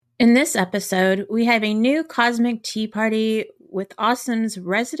In this episode, we have a new cosmic tea party with Awesome's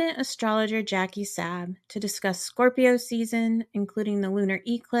resident astrologer Jackie Sabb to discuss Scorpio season, including the lunar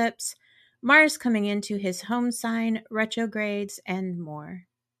eclipse, Mars coming into his home sign, retrogrades, and more.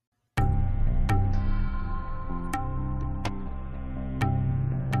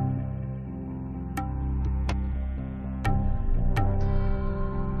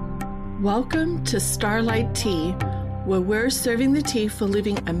 Welcome to Starlight Tea, where we're serving the tea for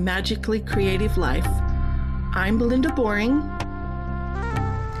living a magically creative life. I'm Belinda Boring.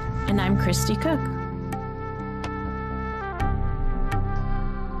 And I'm Christy Cook.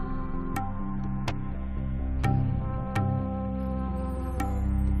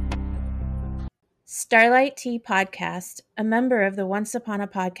 Starlight Tea Podcast, a member of the Once Upon a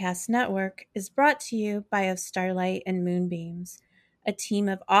Podcast Network, is brought to you by Of Starlight and Moonbeams, a team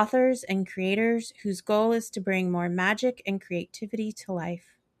of authors and creators whose goal is to bring more magic and creativity to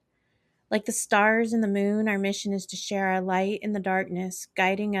life. Like the stars and the moon, our mission is to share our light in the darkness,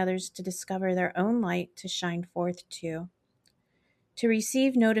 guiding others to discover their own light to shine forth too. To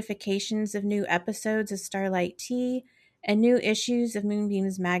receive notifications of new episodes of Starlight Tea and new issues of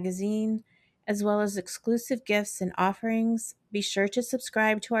Moonbeams magazine, as well as exclusive gifts and offerings, be sure to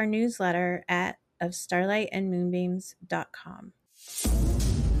subscribe to our newsletter at ofstarlightandmoonbeams.com.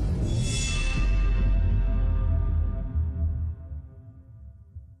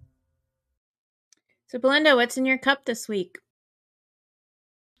 So, Belinda, what's in your cup this week?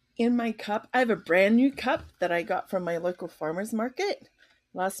 In my cup, I have a brand new cup that I got from my local farmer's market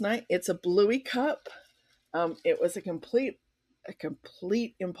last night. It's a bluey cup. It was a complete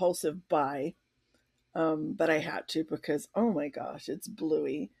impulsive buy, but I had to because, oh my gosh, it's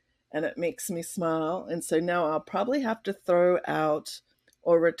bluey and it makes me smile. And so now I'll probably have to throw out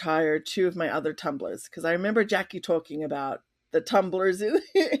or retire two of my other tumblers, because I remember Jackie talking about the tumblers in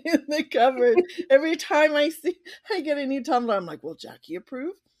the cupboard. Every time I get a new tumbler, I'm like, will Jackie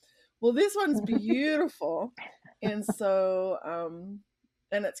approve? Well, this one's beautiful. And so,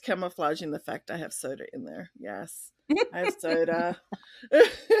 and it's camouflaging the fact I have soda in there. Yes, I have soda.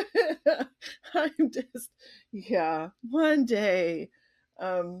 I'm just, one day.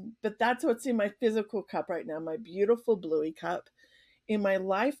 But that's what's in my physical cup right now, my beautiful bluey cup. In my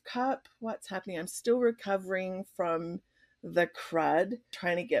life cup, what's happening? I'm still recovering from the crud,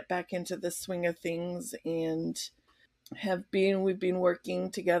 trying to get back into the swing of things, and we've been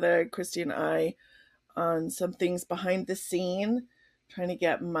working together, Christy and I, on some things behind the scene, trying to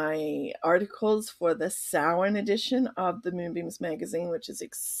get my articles for the Samhain edition of the Moonbeams magazine, which is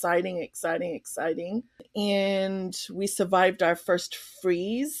exciting. And we survived our first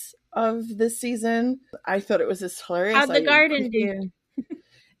freeze of the season. I thought it was just hilarious. How'd the garden do?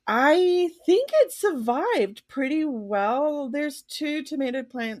 I think it survived pretty well. There's 2 tomato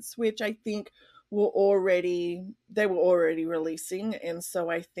plants, which I think were already releasing. And so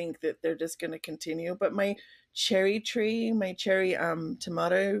I think that they're just going to continue. But my cherry tree, my cherry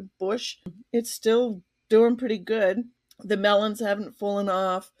tomato bush, it's still doing pretty good. The melons haven't fallen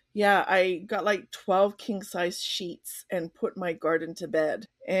off. Yeah, I got like 12 king-size sheets and put my garden to bed.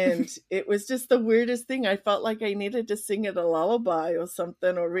 And it was just the weirdest thing. I felt like I needed to sing it a lullaby or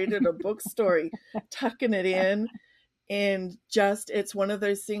something, or read it a book story, tucking it in. And just, it's one of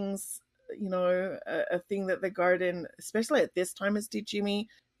those things, a thing that the garden, especially at this time, is teaching me,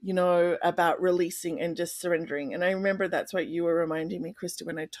 about releasing and just surrendering. And I remember that's what you were reminding me, Krista,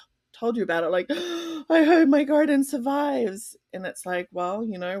 when I told you about it, like, I hope my garden survives. And it's like, well,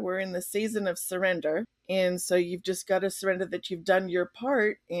 we're in the season of surrender. And so you've just got to surrender that you've done your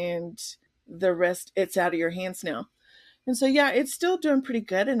part, and the rest, it's out of your hands now. And so, yeah, it's still doing pretty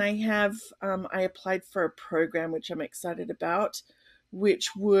good. And I have, I applied for a program, which I'm excited about,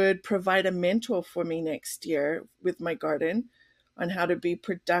 which would provide a mentor for me next year with my garden on how to be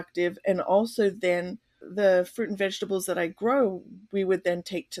productive. And also then the fruit and vegetables that I grow, we would then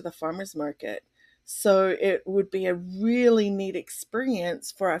take to the farmer's market. So it would be a really neat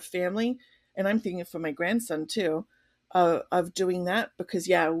experience for our family. And I'm thinking for my grandson too, of doing that, because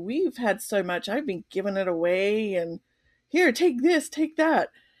we've had so much. I've been giving it away, and here, take this, take that,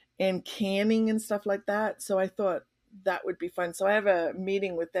 and canning and stuff like that. So I thought that would be fun. So I have a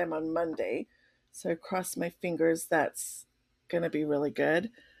meeting with them on Monday. So cross my fingers, that's going to be really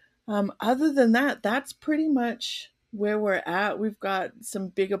good. Other than that, that's pretty much where we're at. We've got some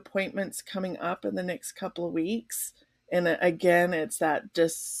big appointments coming up in the next couple of weeks. And again, it's that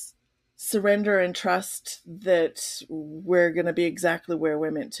just surrender and trust that we're going to be exactly where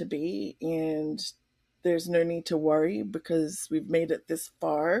we're meant to be. And there's no need to worry because we've made it this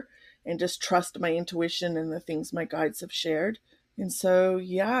far, and just trust my intuition and the things my guides have shared. And so,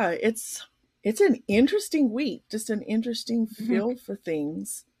 yeah, it's an interesting week, just an interesting feel for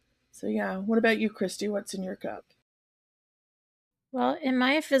things. So, yeah, what about you, Christy? What's in your cup? Well, in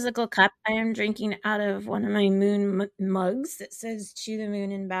my physical cup, I am drinking out of one of my moon mugs that says to the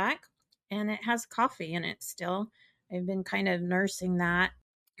moon and back, and it has coffee in it still. I've been kind of nursing that.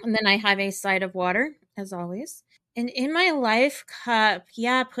 And then I have a side of water, as always. And in my life cup,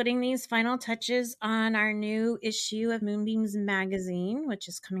 yeah, putting these final touches on our new issue of Moonbeams magazine, which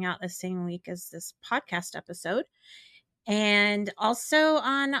is coming out the same week as this podcast episode. And also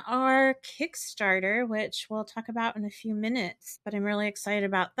on our Kickstarter, which we'll talk about in a few minutes. But I'm really excited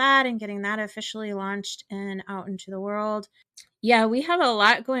about that and getting that officially launched and out into the world. Yeah, we have a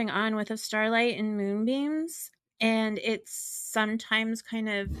lot going on with a starlight and moonbeams, and it's sometimes kind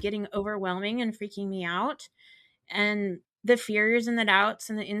of getting overwhelming and freaking me out. And the fears and the doubts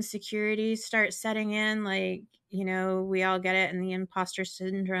and the insecurities start setting in, like, we all get it, and the imposter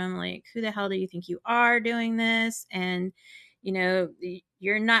syndrome, like, who the hell do you think you are doing this? And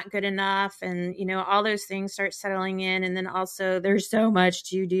you're not good enough, and all those things start settling in. And then also there's so much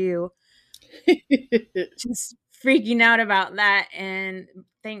to do, just freaking out about that. And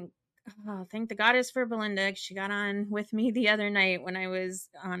thank the goddess for Belinda. She got on with me the other night when I was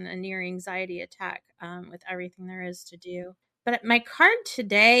on a near anxiety attack, with everything there is to do. But my card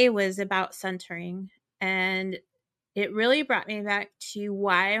today was about centering, and it really brought me back to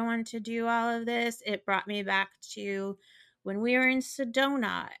why I wanted to do all of this. It brought me back to when we were in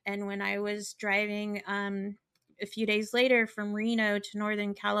Sedona, and when I was driving a few days later from Reno to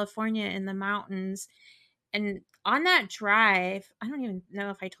Northern California in the mountains. And on that drive, I don't even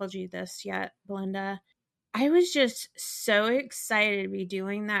know if I told you this yet, Belinda. I was just so excited to be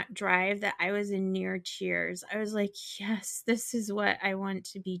doing that drive that I was in near tears. I was like, yes, this is what I want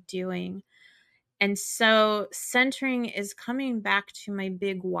to be doing. And so centering is coming back to my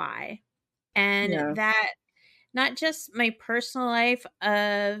big why. And Yeah, that, not just my personal life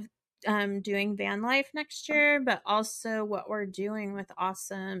of doing van life next year, but also what we're doing with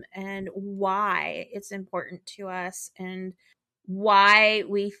Awesome and why it's important to us, and why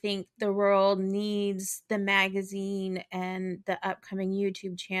we think the world needs the magazine and the upcoming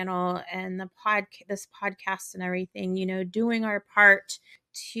YouTube channel and this podcast and everything, doing our part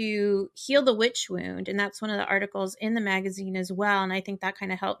to heal the witch wound. And that's one of the articles in the magazine as well. And I think that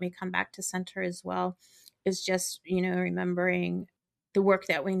kind of helped me come back to center as well, is just, remembering the work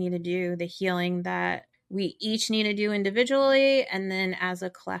that we need to do, the healing that we each need to do individually and then as a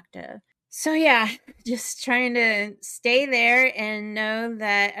collective. So, yeah, just trying to stay there and know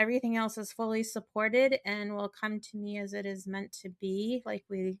that everything else is fully supported and will come to me as it is meant to be. Like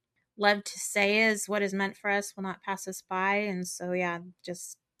we love to say, is what is meant for us will not pass us by. And so, yeah,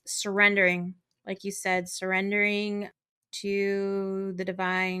 just surrendering, like you said, surrendering to the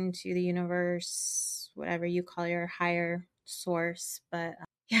divine, to the universe, whatever you call your higher source. But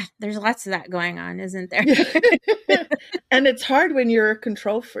yeah, there's lots of that going on, isn't there? yeah. And it's hard when you're a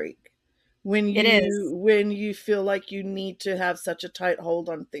control freak, It is. when you feel like you need to have such a tight hold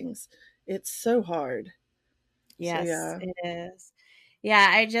on things. It's so hard. So, Yes, yeah. it is.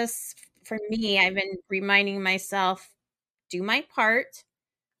 Yeah, for me, I've been reminding myself, do my part.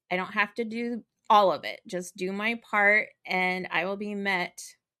 I don't have to do all of it. Just do my part and I will be met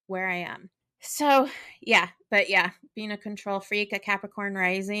where I am. So, yeah, but yeah, being a control freak, a Capricorn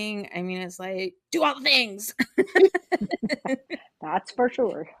rising, I mean, it's like, do all the things. That's for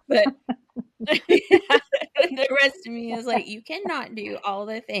sure. But yeah, the rest of me is like, you cannot do all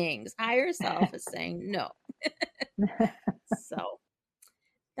the things. Higher self is saying no. So,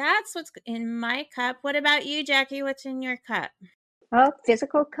 that's what's in my cup. What about you, Jackie? What's in your cup? Well,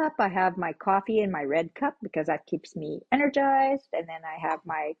 physical cup, I have my coffee in my red cup because that keeps me energized. And then I have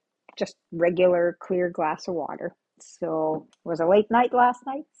my just regular clear glass of water. So it was a late night last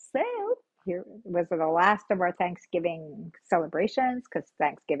night. So here was the last of our Thanksgiving celebrations because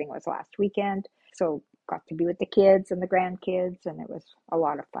Thanksgiving was last weekend. So got to be with the kids and the grandkids, and it was a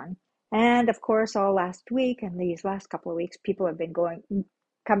lot of fun. And of course, all last week and these last couple of weeks, people have been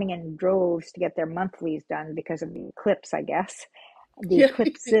coming in droves to get their monthlies done because of the eclipse, I guess. The Yeah.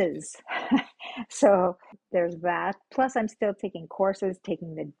 eclipses. So there's that. Plus, I'm still taking courses,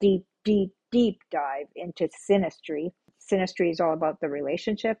 taking the deep, deep, deep dive into synastry. Synastry is all about the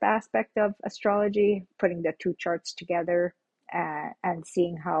relationship aspect of astrology, putting the two charts together, and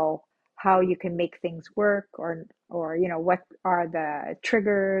seeing how you can make things work, or what are the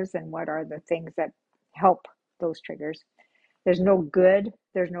triggers and what are the things that help those triggers. There's no good,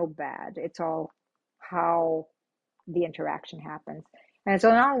 there's no bad. It's all how the interaction happens. And it's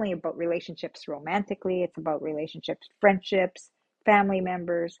not only about relationships romantically, it's about relationships, friendships, family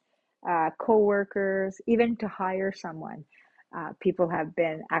members, co-workers, even to hire someone. People have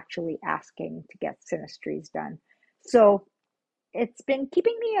been actually asking to get synastries done. So it's been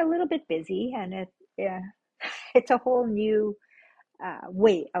keeping me a little bit busy, and it's a whole new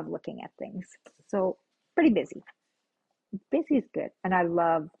way of looking at things. So pretty busy. Busy is good, and I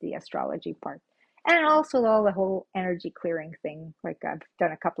love the astrology part, and also all the whole energy clearing thing. Like I've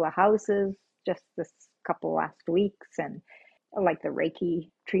done a couple of houses just this couple last weeks, and like the Reiki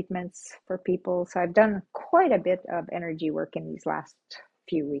treatments for people. So I've done quite a bit of energy work in these last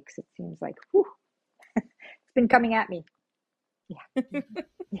few weeks. It seems like, whew, it's been coming at me. Yeah.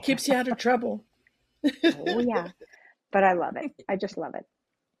 Keeps you out of trouble. Oh yeah, but I love it. I just love it.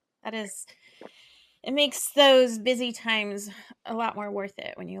 That is, it makes those busy times a lot more worth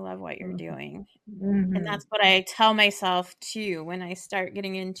it when you love what you're doing. And Mm-hmm. that's what I tell myself too when I start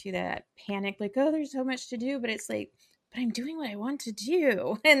getting into that panic, like, oh, there's so much to do, but it's like, but I'm doing what I want to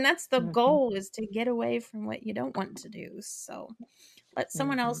do. And that's the Mm-hmm. goal, is to get away from what you don't want to do. So let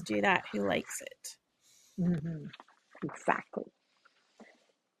someone else do that who likes it. Mm-hmm. Exactly.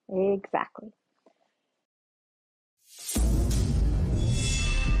 Exactly.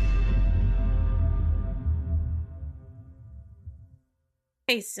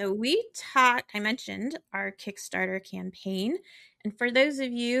 Okay, so I mentioned our Kickstarter campaign. And for those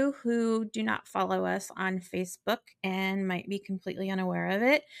of you who do not follow us on Facebook and might be completely unaware of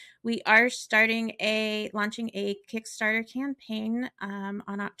it, we are launching a Kickstarter campaign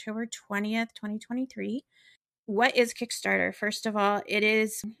on October 20th, 2023. What is Kickstarter? First of all, it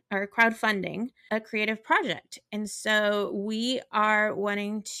is our crowdfunding, a creative project. And so we are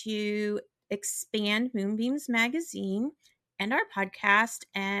wanting to expand Moonbeams Magazine and our podcast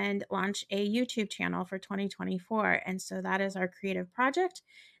and launch a YouTube channel for 2024. And so that is our creative project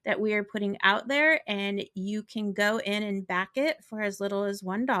that we are putting out there. And you can go in and back it for as little as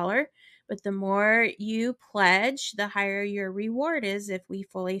 $1. But the more you pledge, the higher your reward is if we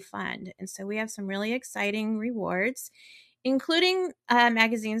fully fund. And so we have some really exciting rewards, including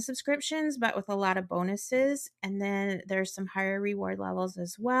magazine subscriptions, but with a lot of bonuses. And then there's some higher reward levels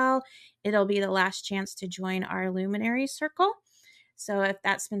as well. It'll be the last chance to join our Luminary Circle. So if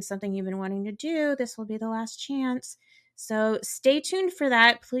that's been something you've been wanting to do, this will be the last chance. So stay tuned for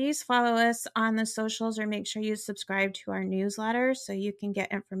that. Please follow us on the socials, or make sure you subscribe to our newsletter so you can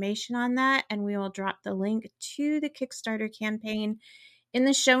get information on that. And we will drop the link to the Kickstarter campaign in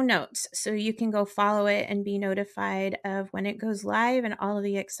the show notes so you can go follow it and be notified of when it goes live and all of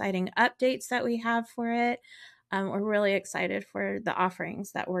the exciting updates that we have for it. We're really excited for the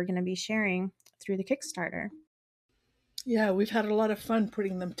offerings that we're going to be sharing through the Kickstarter. Yeah, we've had a lot of fun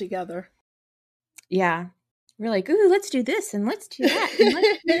putting them together. Yeah. We're like, ooh, let's do this and let's do that. And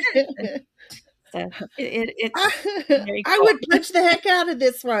let's do this. So it's very I cool. would punch the heck out of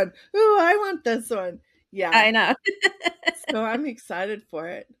this one. Ooh, I want this one. Yeah. I know. So I'm excited for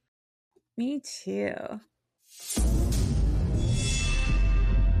it. Me too.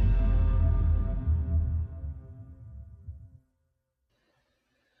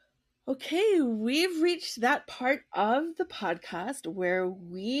 Okay, we've reached that part of the podcast where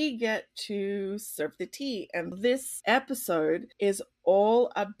we get to serve the tea. And this episode is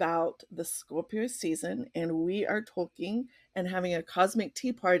all about the Scorpio season. And we are talking and having a cosmic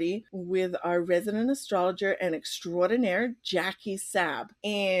tea party with our resident astrologer and extraordinaire, Jackie Sab.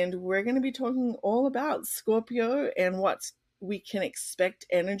 And we're going to be talking all about Scorpio and what's we can expect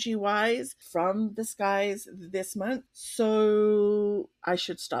energy-wise from the skies this month. So I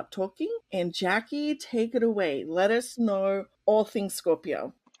should stop talking. And Jackie, take it away. Let us know all things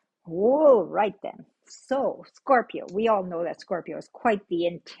Scorpio. All right then. So, Scorpio, we all know that Scorpio is quite the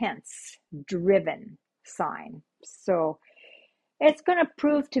intense, driven sign. So, it's going to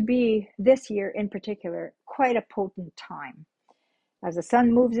prove to be, this year in particular, quite a potent time. As the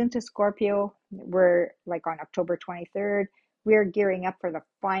sun moves into Scorpio, we're like on October 23rd, we're gearing up for the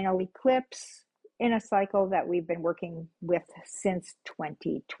final eclipse in a cycle that we've been working with since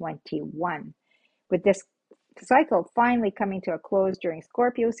 2021. With this cycle finally coming to a close during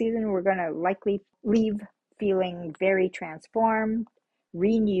Scorpio season, we're going to likely leave feeling very transformed,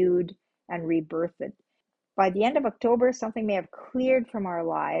 renewed, and rebirthed. By the end of October, something may have cleared from our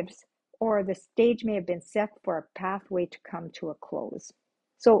lives, or the stage may have been set for a pathway to come to a close.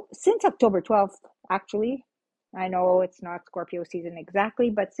 So since October 12th, actually, I know it's not Scorpio season exactly,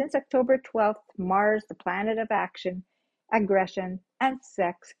 but since October 12th, Mars, the planet of action, aggression, and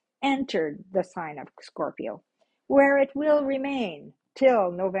sex, entered the sign of Scorpio, where it will remain till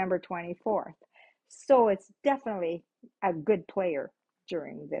November 24th. So it's definitely a good player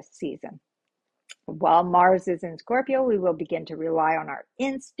during this season. While Mars is in Scorpio, we will begin to rely on our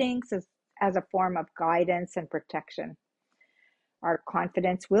instincts as a form of guidance and protection. Our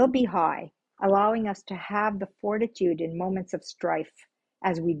confidence will be high, allowing us to have the fortitude in moments of strife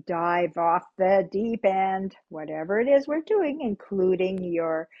as we dive off the deep end, whatever it is we're doing, including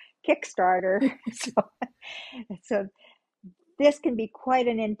your Kickstarter. So this can be quite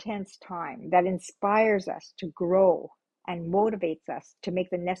an intense time that inspires us to grow and motivates us to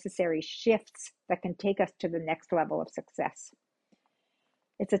make the necessary shifts that can take us to the next level of success.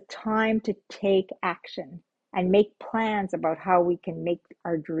 It's a time to take action and make plans about how we can make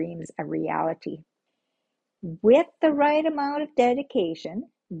our dreams a reality. With the right amount of dedication,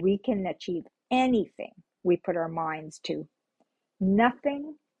 we can achieve anything we put our minds to.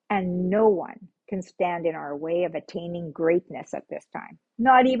 Nothing and no one can stand in our way of attaining greatness at this time,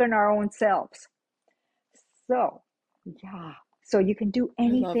 not even our own selves. So, yeah, so you can do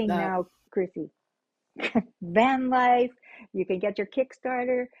anything now, Chrissy. Van life, you can get your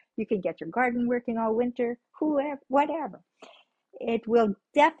Kickstarter, you can get your garden working all winter, whoever, whatever. It will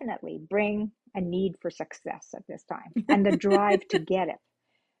definitely bring a need for success at this time and the drive to get it.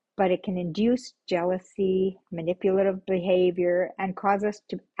 But it can induce jealousy, manipulative behavior, and cause us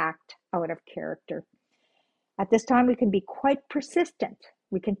to act out of character. At this time, we can be quite persistent.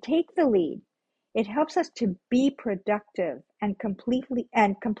 We can take the lead. It helps us to be productive and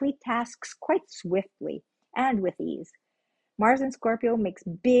complete tasks quite swiftly and with ease. Mars in Scorpio makes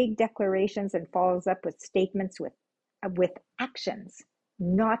big declarations and follows up with statements with actions,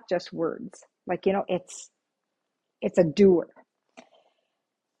 not just words. Like, it's a doer.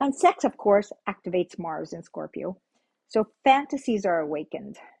 And sex, of course, activates Mars in Scorpio. So fantasies are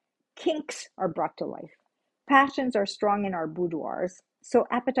awakened. Kinks are brought to life. Passions are strong in our boudoirs. So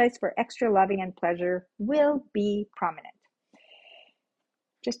appetites for extra loving and pleasure will be prominent.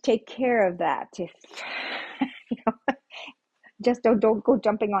 Just take care of that. If just don't go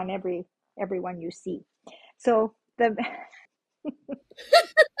jumping on everyone you see. So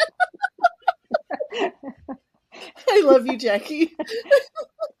I love you, Jackie.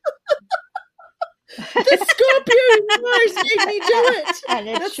 The Scorpio Mars made me do it. And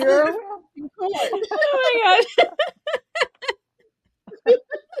it That's sure will. Oh my gosh.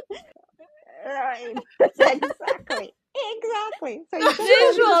 Right. Exactly. So the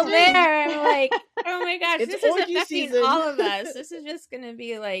visual there, I'm like, oh my gosh, it's this is affecting season. all of us. This is just going to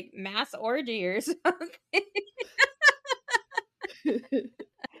be like mass orgy or something.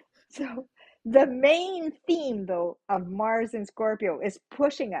 So the main theme, though, of Mars in Scorpio is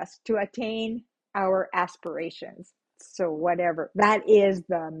pushing us to attain our aspirations. So whatever, that is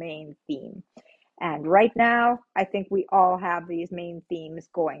the main theme. And right now, I think we all have these main themes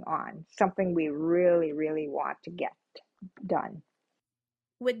going on, something we really, really want to get done.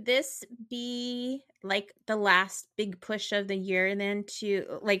 Would this be like the last big push of the year then,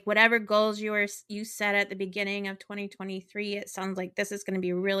 to like whatever goals you set at the beginning of 2023? It sounds like this is going to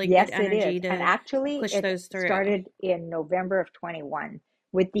be really Yes, good energy it is. to And actually, push it those through. started in November of 21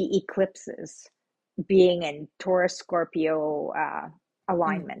 with the eclipses being in Taurus Scorpio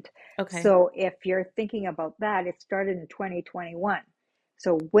alignment. Okay. So if you're thinking about that, it started in 2021.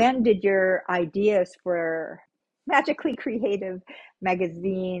 So when did your ideas for Magically Creative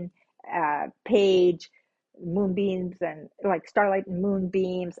magazine page, moonbeams, and like Starlight and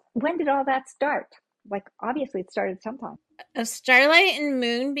Moonbeams, when did all that start? Like, obviously it started sometime. Of Starlight and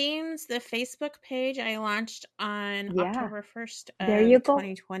Moonbeams, the Facebook page I launched on October 1st of there you go.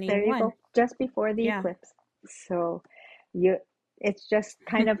 2021. There you go. Just before the eclipse. So it's just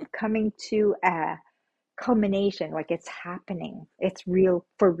kind of coming to a culmination, like it's happening. It's real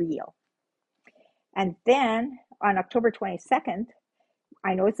for real. And then on October 22nd,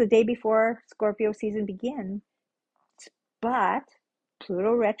 I know it's the day before Scorpio season begins, but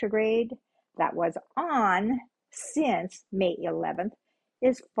Pluto retrograde that was on since May 11th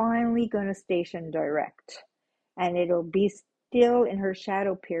is finally going to station direct, and it'll be still in her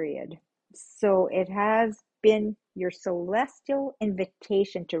shadow period. So it has been your celestial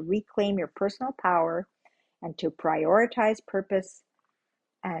invitation to reclaim your personal power and to prioritize purpose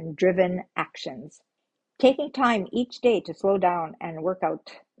and driven actions. Taking time each day to slow down and work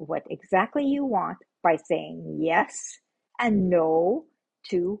out what exactly you want by saying yes and no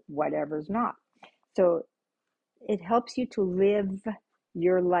to whatever's not. So it helps you to live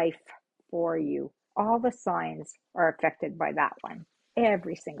your life for you. All the signs are affected by that one,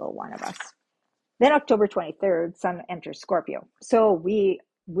 every single one of us. Then October 23rd, Sun enters Scorpio. So we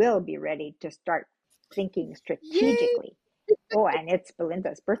will be ready to start thinking strategically. Yay! Oh, and it's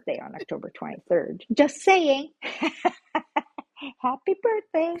Belinda's birthday on October 23rd. Just saying. Happy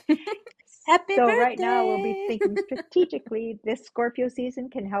birthday. Happy So right now we'll be birthday! thinking strategically. This Scorpio season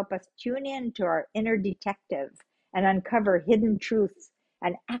can help us tune in to our inner detective and uncover hidden truths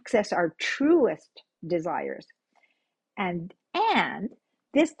and access our truest desires. And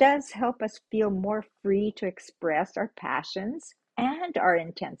this does help us feel more free to express our passions and our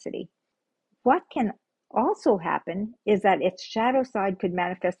intensity. What can also happen is that its shadow side could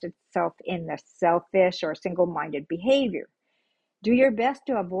manifest itself in the selfish or single-minded behavior. Do your best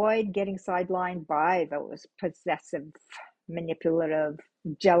to avoid getting sidelined by those possessive, manipulative,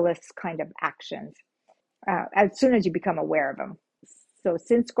 jealous kind of actions as soon as you become aware of them. So,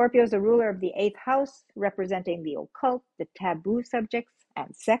 since Scorpio is the ruler of the eighth house, representing the occult, the taboo subjects, and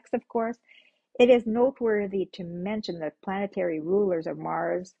sex, of course, it is noteworthy to mention that planetary rulers of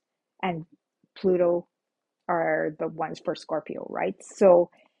Mars and Pluto are the ones for Scorpio, right? So,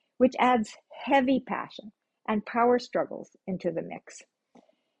 which adds heavy passion and power struggles into the mix.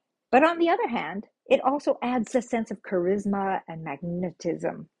 But on the other hand, it also adds a sense of charisma and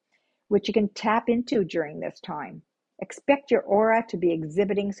magnetism, which you can tap into during this time. Expect your aura to be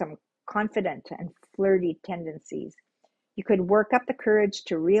exhibiting some confident and flirty tendencies. You could work up the courage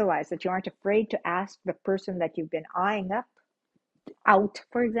to realize that you aren't afraid to ask the person that you've been eyeing out,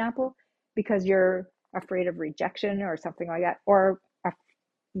 for example, because you're afraid of rejection or something like that, or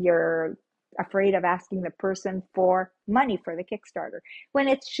you're afraid of asking the person for money for the Kickstarter, when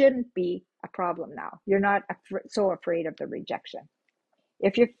it shouldn't be a problem now. You're not so afraid of the rejection.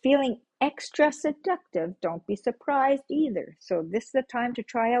 If you're feeling extra seductive, don't be surprised either. So this is the time to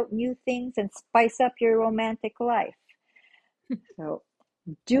try out new things and spice up your romantic life. So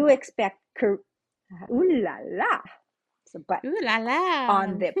do expect, ooh la la. So, but Ooh la la!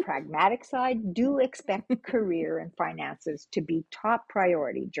 on the pragmatic side, do expect career and finances to be top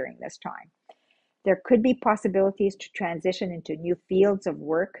priority during this time. There could be possibilities to transition into new fields of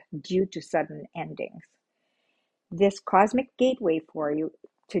work due to sudden endings. This cosmic gateway for you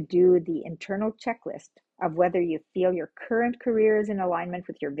to do the internal checklist of whether you feel your current career is in alignment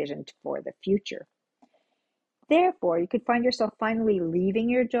with your vision for the future. Therefore, you could find yourself finally leaving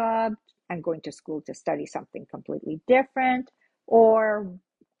your job and going to school to study something completely different, or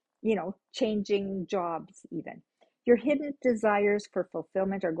changing jobs even. Your hidden desires for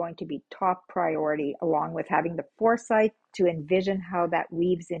fulfillment are going to be top priority, along with having the foresight to envision how that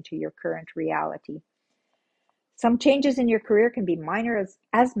weaves into your current reality. Some changes in your career can be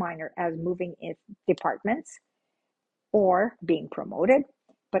as minor as moving in departments or being promoted,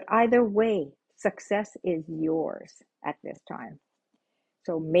 but either way, success is yours at this time.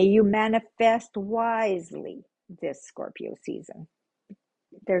 So may you manifest wisely this Scorpio season.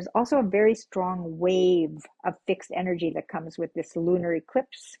 There's also a very strong wave of fixed energy that comes with this lunar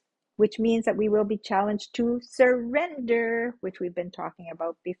eclipse, which means that we will be challenged to surrender, which we've been talking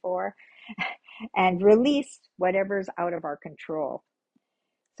about before, and release whatever's out of our control.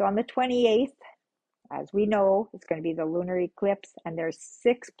 So on the 28th, as we know, it's going to be the lunar eclipse, and there's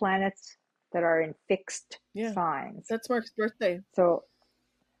 6 planets that are in fixed signs. That's Mark's birthday. So,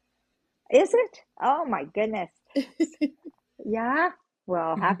 is it? Oh my goodness. Yeah.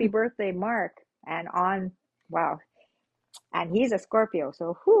 Well, happy birthday, Mark. And wow. And he's a Scorpio,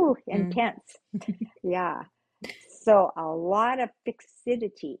 so intense. Yeah. So a lot of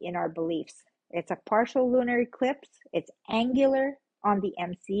fixity in our beliefs. It's a partial lunar eclipse. It's angular on the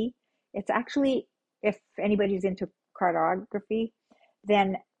MC. It's actually, if anybody's into cartography,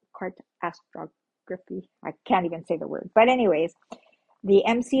 then astrography. I can't even say the word. But anyways, the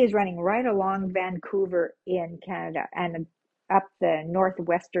MC is running right along Vancouver in Canada and up the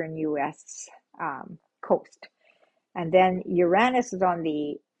northwestern US coast. And then Uranus is on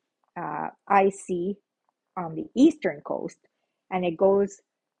the IC on the eastern coast, and it goes,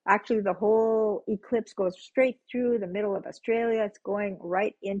 actually the whole eclipse goes straight through the middle of Australia. It's going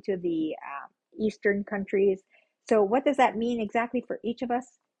right into the eastern countries. So what does that mean exactly for each of us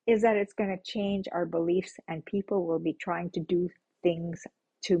is that it's going to change our beliefs, and people will be trying to do things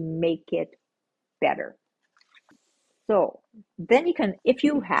to make it better. So then you can, if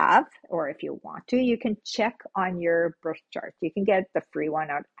you have, or if you want to, you can check on your birth chart. You can get the free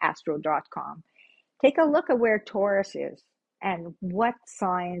one at astro.com. Take a look at where Taurus is and what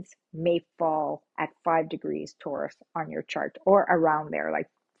signs may fall at 5 degrees Taurus on your chart, or around there, like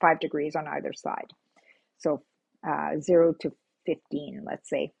 5 degrees on either side. So 0 to 15, let's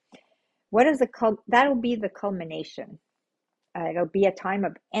say. That'll be the culmination. It'll be a time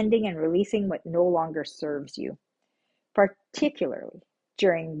of ending and releasing what no longer serves you, particularly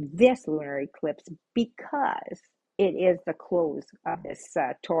during this lunar eclipse, because it is the close of this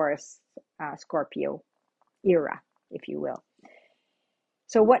Taurus Scorpio era, if you will.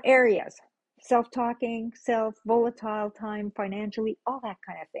 So what areas self-talking, volatile time financially, all that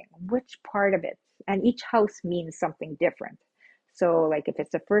kind of thing. Which part of it? And each house means something different. So like if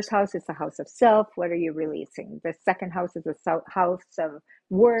it's the first house, it's the house of self. What are you releasing? The second house is the house of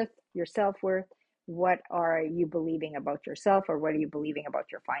worth, your self-worth. What are you believing about yourself, or what are you believing about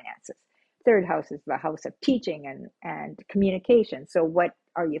your finances? Third house is the house of teaching and communication. So what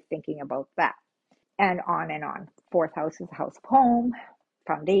are you thinking about that? And on and on. Fourth house is the house of home,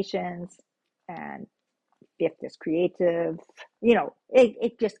 foundations, and fifth is creative.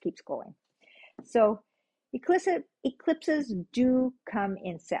 It just keeps going. So eclipses do come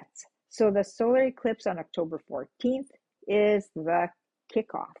in sets. So the solar eclipse on October 14th is the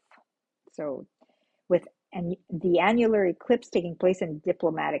kickoff. So with the annular eclipse taking place in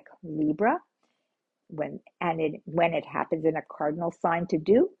diplomatic Libra, when it happens in a cardinal sign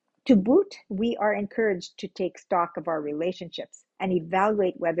to boot, we are encouraged to take stock of our relationships and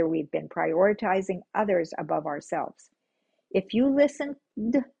evaluate whether we've been prioritizing others above ourselves. If you listened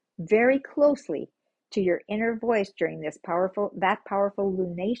very closely to your inner voice during that powerful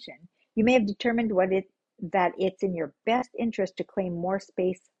lunation, you may have determined that it's in your best interest to claim more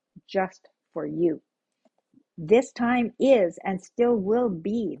space just for you. This time is and still will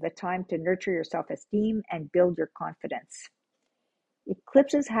be the time to nurture your self-esteem and build your confidence.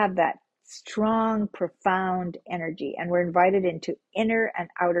 Eclipses have that strong, profound energy, and we're invited into inner and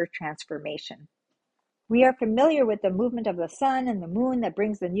outer transformation. We are familiar with the movement of the sun and the moon that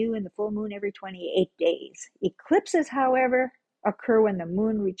brings the new and the full moon every 28 days. Eclipses, however, occur when the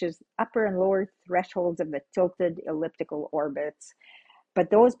moon reaches upper and lower thresholds of the tilted elliptical orbits. But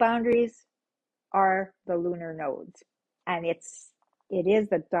those boundaries are the lunar nodes. And it is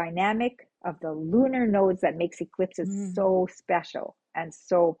the dynamic of the lunar nodes that makes eclipses so special and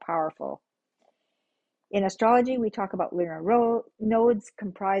so powerful. In astrology, we talk about lunar nodes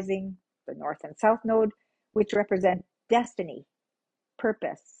comprising the north and south node, which represent destiny,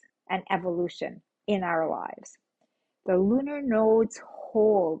 purpose, and evolution in our lives. The lunar nodes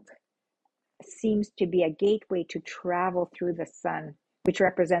hold seems to be a gateway to travel through the sun, which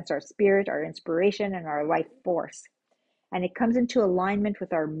represents our spirit, our inspiration, and our life force. And it comes into alignment with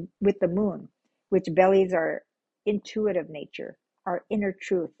the moon, which bellies our intuitive nature, our inner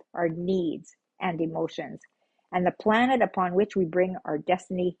truth, our needs and emotions, and the planet upon which we bring our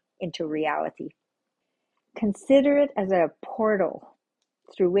destiny into reality. Consider it as a portal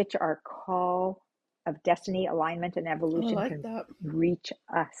through which our call of destiny, alignment, and evolution can reach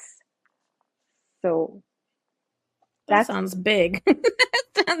us. So that sounds big.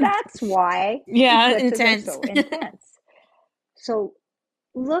 That's why eclipses are so intense. So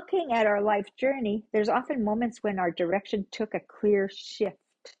looking at our life journey, there's often moments when our direction took a clear shift,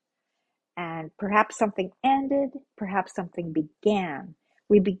 and perhaps something ended, perhaps something began.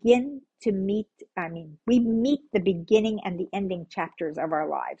 We meet the beginning and the ending chapters of our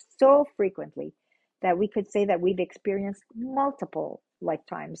lives so frequently that we could say that we've experienced multiple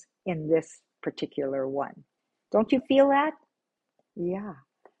lifetimes in this particular one. Don't you feel that? Yeah.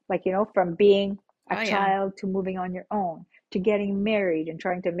 Like, from being a child to moving on your own, to getting married and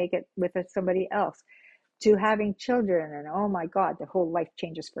trying to make it with somebody else, to having children, and oh my God, the whole life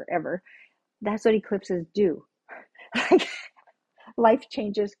changes forever. That's what eclipses do. Life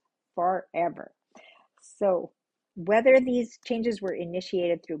changes forever. So whether these changes were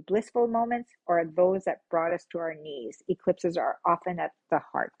initiated through blissful moments or those that brought us to our knees, eclipses are often at the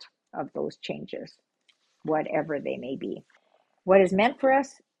heart of those changes, whatever they may be. What is meant for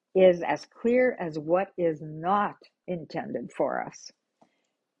us is as clear as what is not intended for us.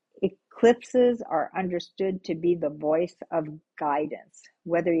 Eclipses are understood to be the voice of guidance,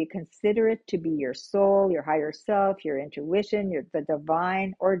 whether you consider it to be your soul, your higher self, your intuition, the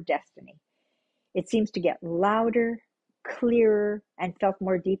divine, or destiny. It seems to get louder, clearer, and felt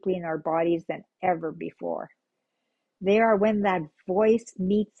more deeply in our bodies than ever before. They are when that voice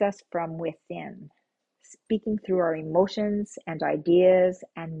meets us from within, speaking through our emotions and ideas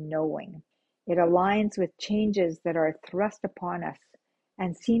and knowing. It aligns with changes that are thrust upon us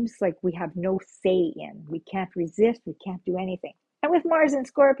and seems like we have no say in. We can't resist, we can't do anything. And with Mars in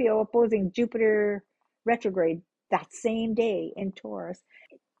Scorpio opposing Jupiter retrograde that same day in Taurus,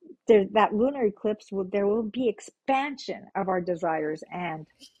 that lunar eclipse, there will be expansion of our desires and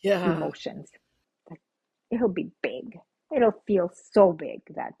emotions. It'll be big. It'll feel so big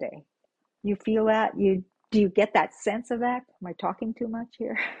that day. You feel that? Do you get that sense of that? Am I talking too much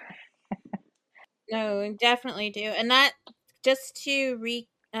here? No, we definitely do. And that, just to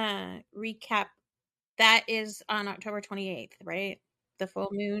recap, that is on October 28th, right? The full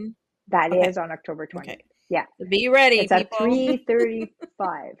moon? That is on October 28th. Okay. Yeah. So be ready, it's people. It's at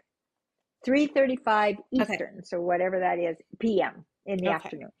 3:35. 3:35 Okay. Eastern, so whatever that is, PM in the Okay.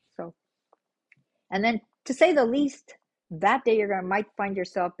 afternoon. So, and then to say the least, that day might find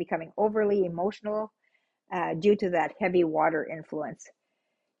yourself becoming overly emotional due to that heavy water influence.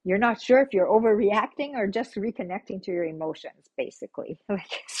 You're not sure if you're overreacting or just reconnecting to your emotions, basically.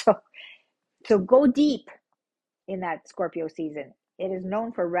 So go deep in that Scorpio season. It is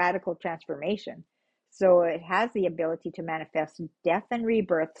known for radical transformation. So it has the ability to manifest death and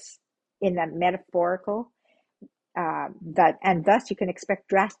rebirths in that metaphorical, and thus you can expect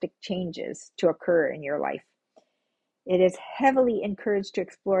drastic changes to occur in your life. It is heavily encouraged to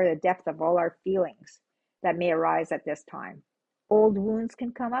explore the depth of all our feelings that may arise at this time. Old wounds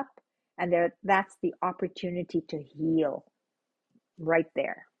can come up, and that's the opportunity to heal right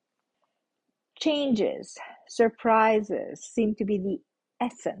there. Changes, surprises seem to be the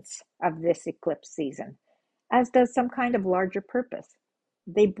essence of this eclipse season, as does some kind of larger purpose.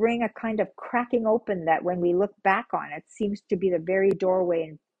 They bring a kind of cracking open that when we look back on it seems to be the very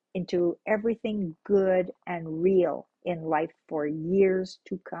doorway into everything good and real in life for years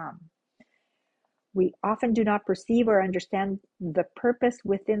to come. We often do not perceive or understand the purpose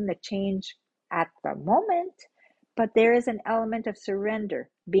within the change at the moment, but there is an element of surrender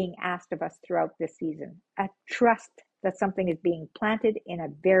being asked of us throughout this season, a trust that something is being planted in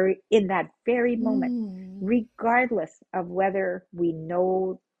that very moment, regardless of whether we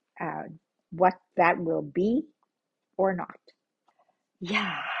know what that will be or not.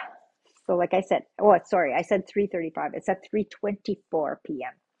 Yeah. So like I said, I said 3:35. It's at 3:24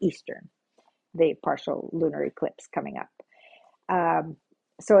 p.m. Eastern, the partial lunar eclipse coming up.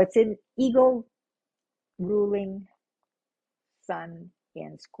 So it's in ego ruling sun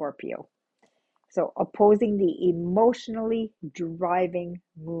in Scorpio. So opposing the emotionally driving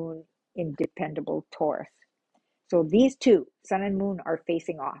moon in dependable Taurus. So these two, sun and moon, are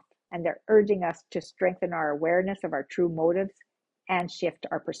facing off, and they're urging us to strengthen our awareness of our true motives and shift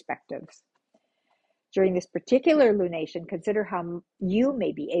our perspectives. During this particular lunation, consider how you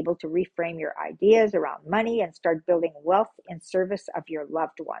may be able to reframe your ideas around money and start building wealth in service of your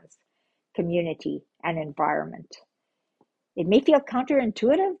loved ones, community, and environment. It may feel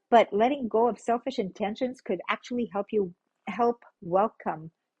counterintuitive, but letting go of selfish intentions could actually help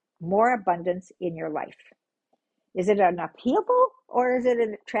welcome more abundance in your life. Is it an upheaval or is it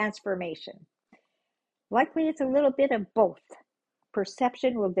a transformation? Likely it's a little bit of both.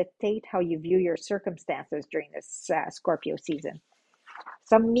 Perception will dictate how you view your circumstances during this Scorpio season.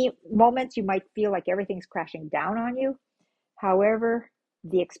 Some moments you might feel like everything's crashing down on you. However,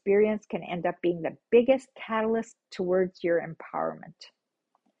 the experience can end up being the biggest catalyst towards your empowerment.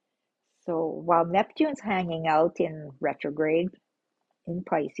 So while Neptune's hanging out in retrograde in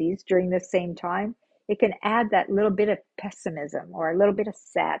Pisces during the same time, it can add that little bit of pessimism or a little bit of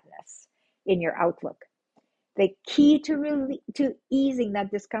sadness in your outlook. The key to easing that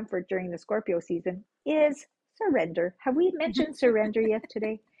discomfort during the Scorpio season is surrender. Have we mentioned surrender yet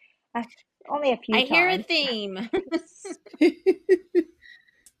today? Only a few I hear a times. theme.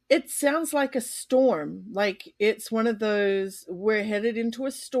 It sounds like a storm. Like it's one of those, we're headed into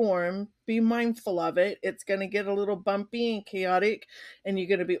a storm. Be mindful of it. It's going to get a little bumpy and chaotic, and you're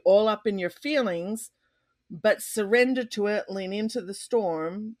going to be all up in your feelings, but surrender to it, lean into the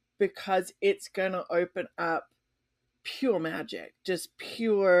storm, because it's going to open up pure magic, just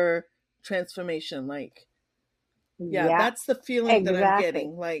pure transformation. Like, yeah, Yeah, that's the feeling that I'm exactly.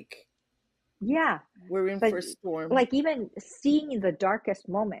 getting. Like, Yeah, we're in but for a storm. like even seeing the darkest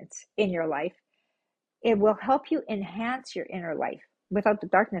moments in your life, it will help you enhance your inner life. Without the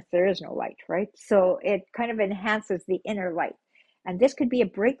darkness, there is no light, right? So it kind of enhances the inner light. And this could be a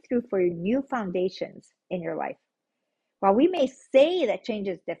breakthrough for your new foundations in your life. While we may say that change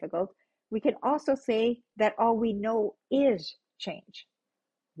is difficult, we can also say that all we know is change.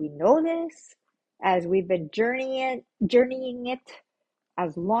 We know this as we've been journeying it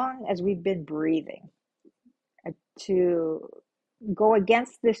as long as we've been breathing. To go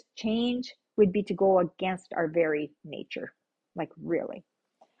against this change would be to go against our very nature. Like, really.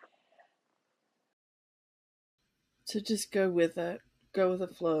 So just go with it, go with the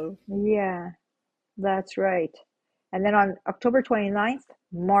flow. Yeah, that's right. And then on October 29th,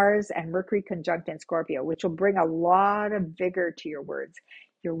 Mars and Mercury conjunct in Scorpio, which will bring a lot of vigor to your words.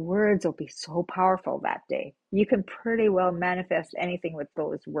 Your words will be so powerful that day. You can pretty well manifest anything with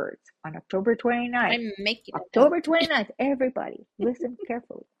those words. On October 29th, I'm making a note. October 29th, everybody, listen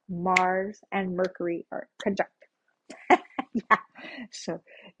carefully. Mars and Mercury are conjunct. Yeah. So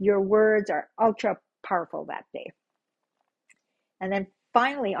your words are ultra powerful that day. And then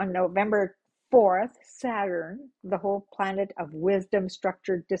finally, on November 4th, Saturn, the whole planet of wisdom,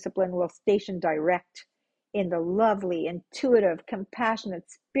 structure, discipline, will station direct in the lovely, intuitive, compassionate,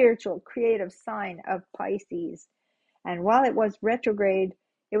 spiritual, creative sign of Pisces. And while it was retrograde,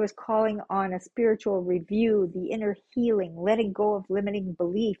 it was calling on a spiritual review, the inner healing, letting go of limiting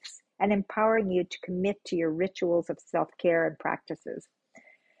beliefs, and empowering you to commit to your rituals of self-care and practices.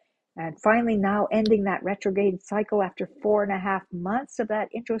 And finally, now ending that retrograde cycle after 4.5 months of that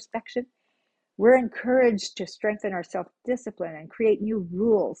introspection, we're encouraged to strengthen our self-discipline and create new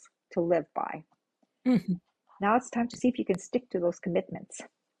rules to live by. Mhm. Now it's time to see if you can stick to those commitments.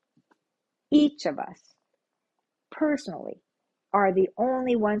 Each of us, personally, are the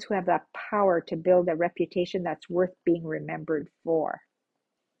only ones who have the power to build a reputation that's worth being remembered for.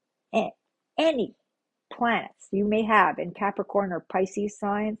 Any planets you may have in Capricorn or Pisces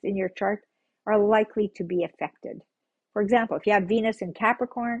signs in your chart are likely to be affected. For example, if you have Venus in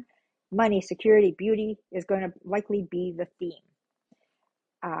Capricorn, money, security, beauty is going to likely be the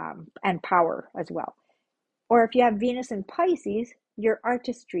theme, and power as well. Or if you have Venus in Pisces, your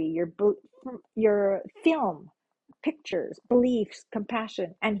artistry, your film, pictures, beliefs,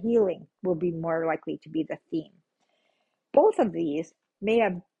 compassion, and healing will be more likely to be the theme. Both of these may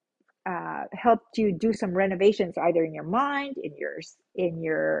have helped you do some renovations either in your mind, in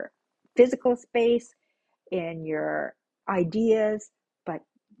your physical space, in your ideas, but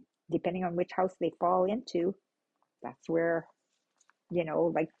depending on which house they fall into, that's where,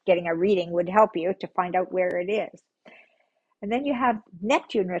 like getting a reading would help you to find out where it is. And then you have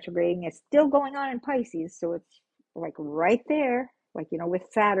Neptune retrograding. It's still going on in Pisces, so it's like right there, like, with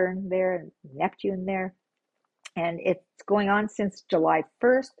Saturn there and Neptune there. And it's going on since July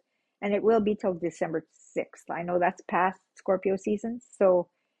 1st, and it will be till December 6th. I know that's past Scorpio season, so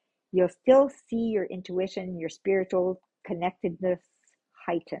you'll still see your intuition, your spiritual connectedness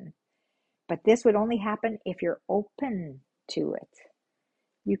heighten. But this would only happen if you're open to it.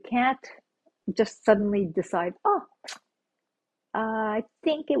 You can't just suddenly decide, I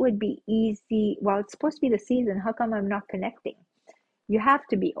think it would be easy. Well, it's supposed to be the season. How come I'm not connecting? You have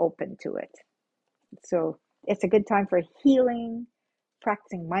to be open to it. So it's a good time for healing,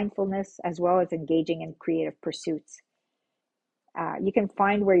 practicing mindfulness, as well as engaging in creative pursuits. You can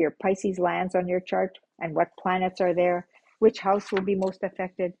find where your Pisces lands on your chart and what planets are there, which house will be most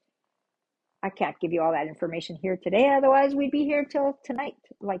affected. I can't give you all that information here today. Otherwise, we'd be here till tonight,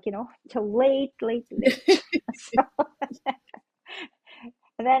 till late. So,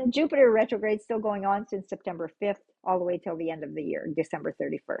 and then Jupiter retrograde still going on since September 5th, all the way till the end of the year, December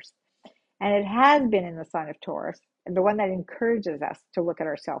 31st. And it has been in the sign of Taurus, and the one that encourages us to look at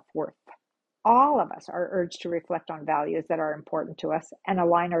our self-worth. All of us are urged to reflect on values that are important to us and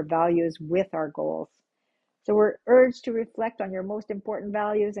align our values with our goals. So we're urged to reflect on your most important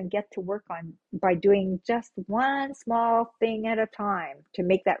values and get to work on by doing just one small thing at a time to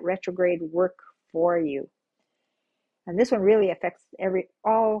make that retrograde work for you. And this one really affects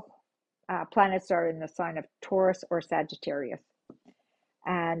all planets are in the sign of Taurus or Sagittarius.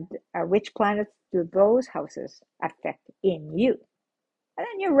 And which planets do those houses affect in you? And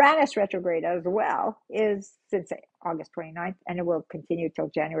then Uranus retrograde as well is since August 29th, and it will continue till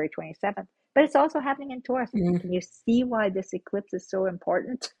January 27th. But it's also happening in Taurus. Can you see why this eclipse is so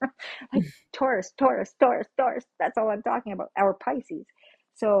important? Like Taurus, Taurus, Taurus, Taurus. That's all I'm talking about. Our Pisces.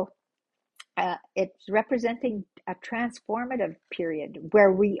 So it's representing a transformative period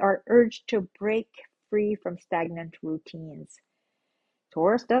where we are urged to break free from stagnant routines.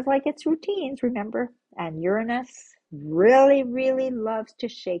 Taurus does like its routines, remember? And Uranus really, really loves to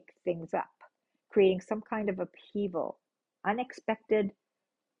shake things up, creating some kind of upheaval, unexpected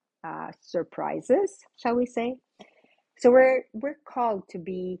surprises, shall we say? So we're called to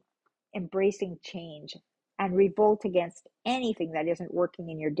be embracing change and revolt against anything that isn't working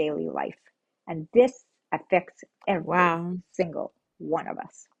in your daily life. And this affects every single one of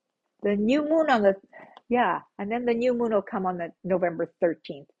us. The new moon and then the new moon will come on the November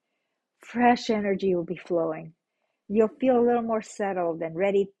 13th. Fresh energy will be flowing. You'll feel a little more settled and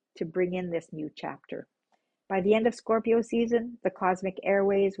ready to bring in this new chapter. By the end of Scorpio season, the cosmic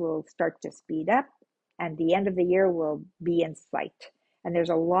airways will start to speed up, and the end of the year will be in sight. And there's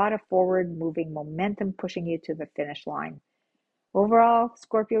a lot of forward-moving momentum pushing you to the finish line. Overall,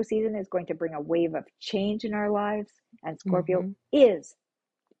 Scorpio season is going to bring a wave of change in our lives, and Scorpio is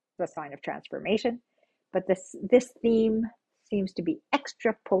the sign of transformation. But this theme seems to be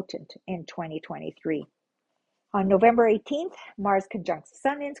extra potent in 2023. On November 18th, Mars conjuncts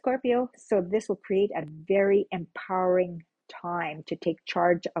Sun in Scorpio, so this will create a very empowering time to take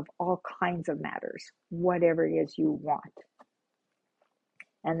charge of all kinds of matters, whatever it is you want.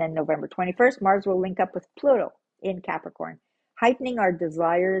 And then November 21st, Mars will link up with Pluto in Capricorn, heightening our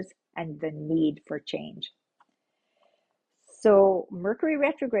desires and the need for change. So Mercury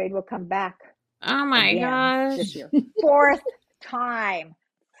retrograde will come back Oh my again this gosh. year. Fourth time.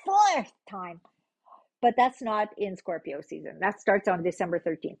 Fourth time. But that's not in Scorpio season. That starts on December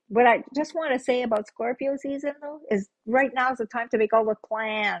 13th. What I just want to say about Scorpio season, though, is right now is the time to make all the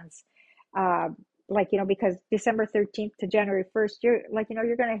plans. Because December 13th to January 1st, you're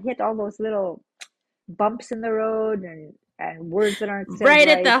going to hit all those little bumps in the road and words that aren't said Right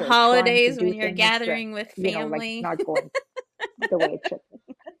at right, the or trying to holidays when do you're things that, gathering with like family. not going the way it should.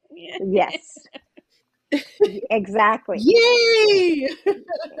 Yeah. Yes, exactly. Yay!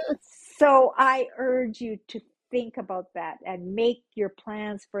 So I urge you to think about that and make your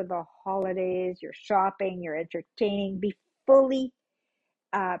plans for the holidays, your shopping, your entertaining. Be fully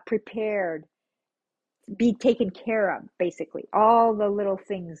prepared, be taken care of, basically. All the little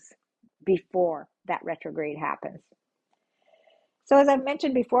things before that retrograde happens. So as I've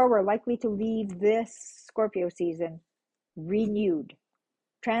mentioned before, we're likely to leave this Scorpio season renewed,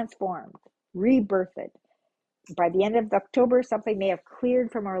 transformed, rebirthed. By the end of October, something may have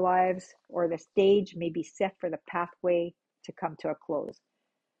cleared from our lives, or the stage may be set for the pathway to come to a close.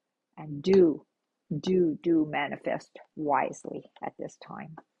 And do manifest wisely at this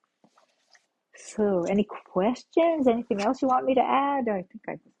time. So, any questions? Anything else you want me to add? I think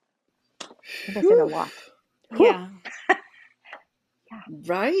I said a lot. Yeah.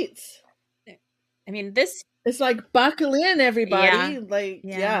 Right? I mean, this. It's like buckle in, everybody.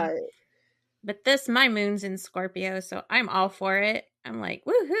 Yeah. But my moon's in Scorpio, so I'm all for it. I'm like,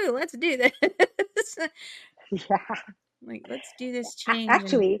 woohoo, let's do this. Yeah. Like, let's do this change.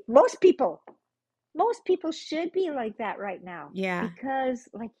 Actually, most people should be like that right now. Yeah. Because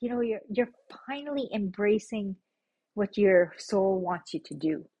you're finally embracing what your soul wants you to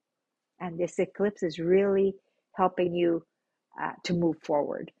do. And this eclipse is really helping you to move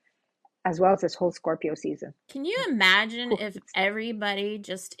forward, as well as this whole Scorpio season. Can you imagine if everybody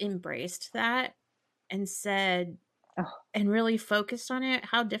just embraced that and said, and really focused on it,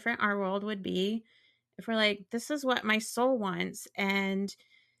 how different our world would be if we're like, this is what my soul wants, and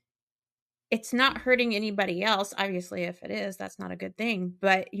it's not hurting anybody else. Obviously, if it is, that's not a good thing.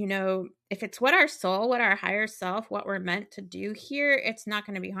 But, if it's what our soul, what our higher self, what we're meant to do here, it's not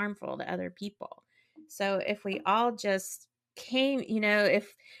going to be harmful to other people. So if we all just came,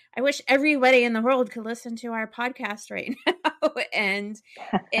 if I wish everybody in the world could listen to our podcast right now and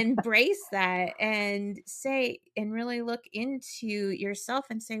embrace that and say, and really look into yourself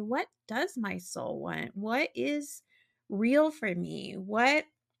and say, what does my soul want? What is real for me? What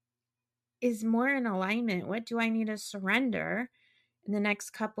is more in alignment? What do I need to surrender in the next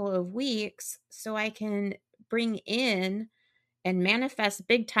couple of weeks so I can bring in and manifest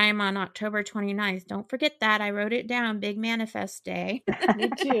big time on October 29th? Don't forget that. I wrote it down. Big manifest day. Me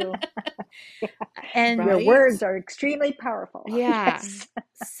too. And your words are extremely powerful. Yeah. Yes.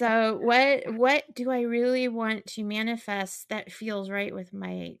 So what do I really want to manifest that feels right with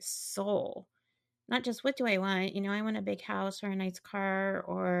my soul? Not just what do I want? I want a big house or a nice car,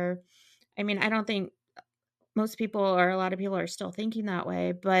 or I don't think most people or a lot of people are still thinking that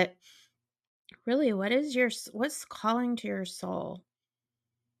way, but really, what's calling to your soul?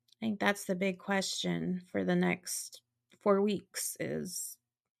 I think that's the big question for the next 4 weeks is.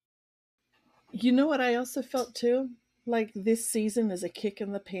 You know what I also felt too? Like this season is a kick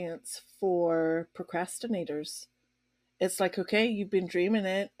in the pants for procrastinators. It's like, okay, you've been dreaming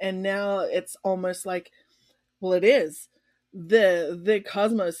it, and now it's almost like, well, it is. The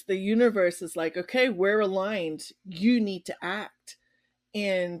cosmos, the universe is like, okay, we're aligned. You need to act.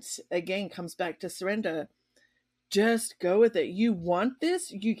 And again, comes back to surrender. Just go with it. You want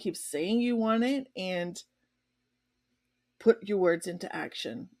this, you keep saying you want it, and put your words into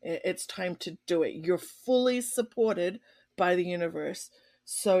action. It's time to do it. You're fully supported by the universe.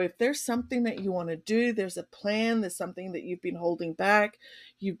 So if there's something that you want to do, there's a plan, there's something that you've been holding back,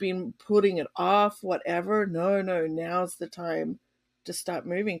 you've been putting it off, whatever, no, now's the time to start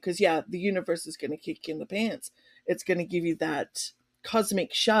moving. Because the universe is going to kick you in the pants. It's going to give you that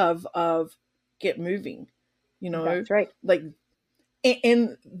cosmic shove of get moving. That's right. Like,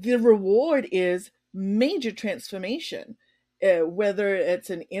 and the reward is major transformation. Whether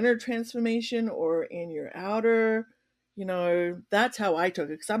it's an inner transformation or in your outer, that's how I took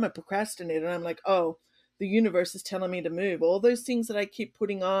it. Because I'm a procrastinator. And I'm like, oh, the universe is telling me to move. All those things that I keep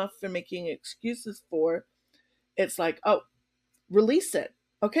putting off and making excuses for, it's like, oh, release it.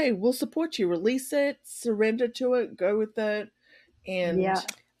 Okay, we'll support you. Release it, surrender to it, go with it. And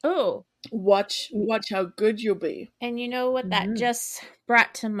Watch how good you'll be. And you know what that just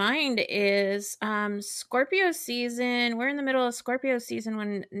brought to mind is Scorpio season. We're in the middle of Scorpio season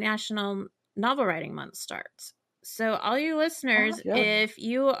when National Novel Writing Month starts. So all you listeners, Yeah. if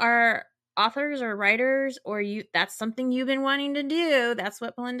you are authors or writers, or that's something you've been wanting to do, that's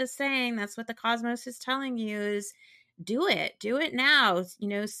what Belinda's saying, that's what the cosmos is telling you, is do it now.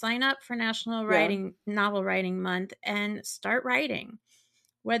 Sign up for National Novel Writing Month and start writing.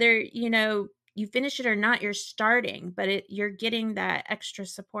 Whether you finish it or not, you're starting, but you're getting that extra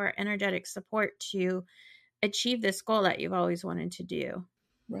support, energetic support, to achieve this goal that you've always wanted to do.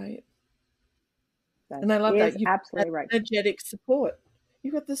 Right. That and I love is that. You've absolutely got right. energetic support.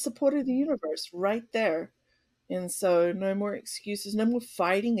 You've got the support of the universe right there. And so no more excuses, no more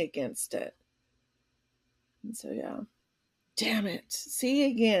fighting against it. And so, yeah. Damn it. See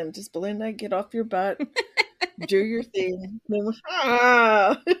again. Just Belinda, get off your butt. Do your thing.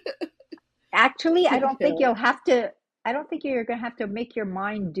 Actually, I don't think Yeah. you'll have to. I don't think you're going to have to make your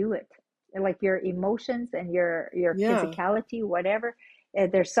mind do it. Like your emotions and your Yeah. physicality, whatever.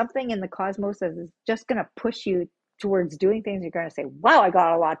 There's something in the cosmos that is just going to push you towards doing things. You're going to say, "Wow, I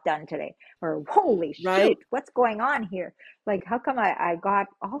got a lot done today," or "Holy Right. shoot, what's going on here?" Like, how come I got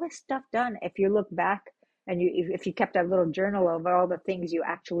all this stuff done? If you look back and if you kept a little journal of all the things you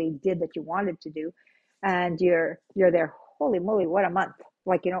actually did that you wanted to do, and you're there, holy moly, what a month!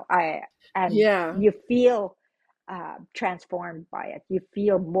 Like, and Yeah. you feel transformed by it. You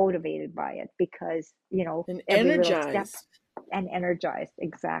feel motivated by it because, And every little step, energized. and energized.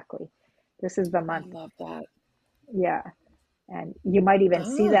 Exactly. This is the I month. love that. Yeah. And you might even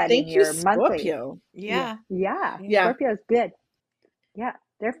see that in Thank you, your monthly. Scorpio. Yeah. Yeah. Yeah. Scorpio is good. Yeah.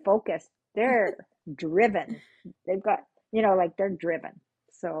 They're focused. They're driven. They've got, like they're driven.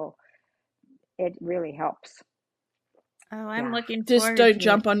 So it really helps. Oh, I'm Yeah. looking Just forward don't to it.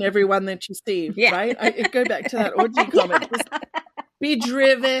 jump on everyone that you see, Yeah. right? I go back to that Audrey comment. Just be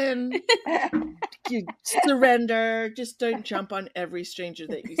driven, surrender. Just don't jump on every stranger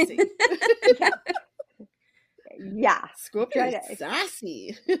that you see. Yeah. Scorpio is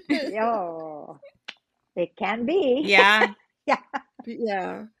sassy. Oh, it can be. Yeah. Yeah. But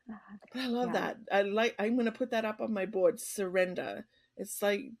yeah. But I love Yeah. that. I'm gonna put that up on my board. Surrender. It's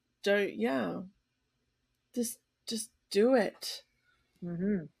like just do it.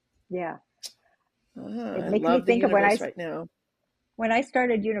 Mm-hmm. Yeah. It I makes me love the think of universe right now. when I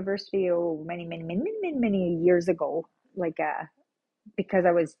started university, many years ago, like because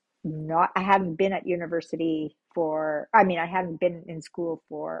I hadn't been at university I hadn't been in school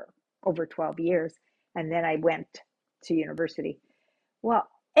for over 12 years, and then I went to university. Well,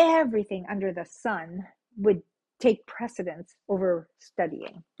 everything under the sun would take precedence over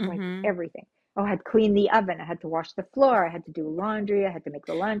studying, like Mm-hmm. everything. Oh, I had to clean the oven. I had to wash the floor. I had to do laundry. I had to make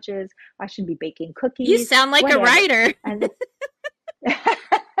the lunches. I should be baking You cookies, sound like a whatever. writer. And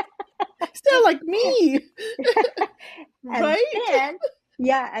Still like me. and Right? then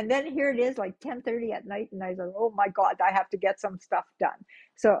and then here it is, like 10:30 at night, and I go, oh my god, I have to get some stuff done.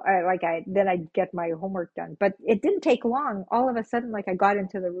 So I get my homework done, but it didn't take long. All of a sudden, like, I got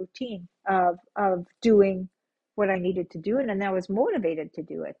into the routine of doing what I needed to do, and then I was motivated to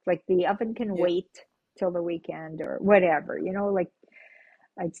do it. Like, the oven can Yeah. wait till the weekend or whatever, like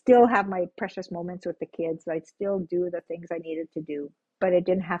I'd still have my precious moments with the kids. I'd still do the things I needed to do, but it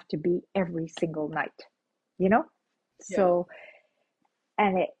didn't have to be every single night, you know? Yeah. So,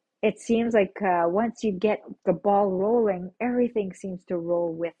 and it seems like once you get the ball rolling, everything seems to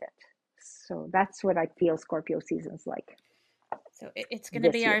roll with it. So that's what I feel Scorpio season's like So it's going to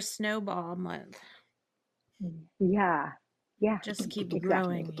this be year. our snowball month. Yeah. Yeah. Just keep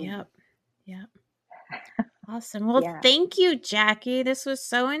Exactly. growing. Yep. Awesome. Well, Yeah. thank you, Jackie. This was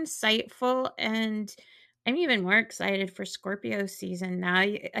so insightful, and I'm even more excited for Scorpio season now.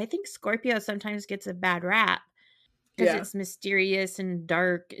 I think Scorpio sometimes gets a bad rap because Yeah. it's mysterious and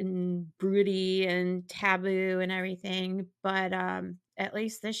dark and broody and taboo and everything. But at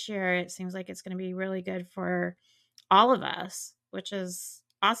least this year, it seems like it's going to be really good for all of us, which is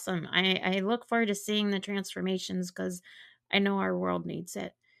awesome. I look forward to seeing the transformations because I know our world needs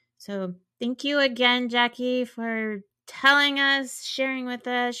it. So thank you again, Jackie, for telling us, sharing with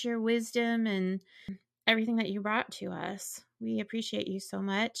us your wisdom and everything that you brought to us. We appreciate you so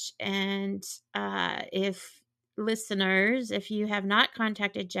much. And if listeners, if you have not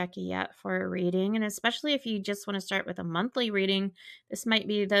contacted Jackie yet for a reading, and especially if you just want to start with a monthly reading, this might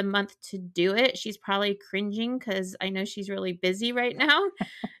be the month to do it. She's probably cringing because I know she's really busy right now.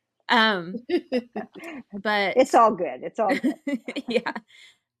 But It's all good. It's all good. yeah.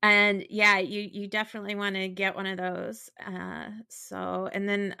 And yeah, you definitely want to get one of those. And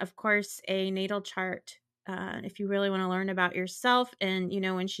then of course a natal chart. If you really want to learn about yourself, and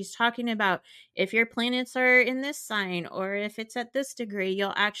when she's talking about if your planets are in this sign or if it's at this degree,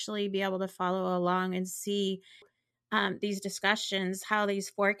 you'll actually be able to follow along and see these discussions, how these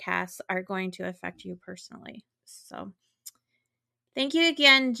forecasts are going to affect you personally. So thank you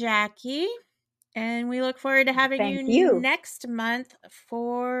again, Jackie. And we look forward to having you Thank you. next month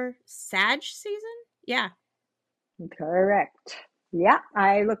for Sag season. Yeah. Correct. Yeah,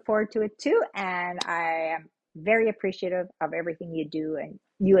 I look forward to it too. And I am very appreciative of everything you do and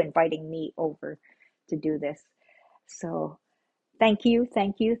you inviting me over to do this. So thank you,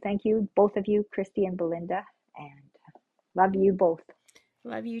 thank you, thank you, both of you, Christy and Belinda, and love you both.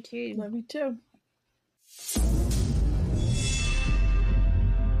 Love you too. Love you too.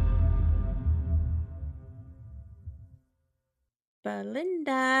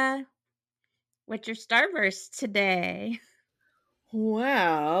 Belinda, what's your starburst today?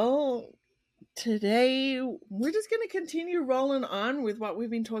 Well, today we're just going to continue rolling on with what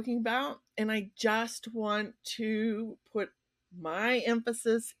we've been talking about. And I just want to put my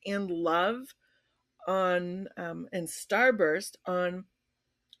emphasis and love on and starburst on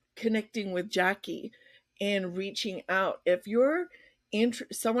connecting with Jackie and reaching out. If you're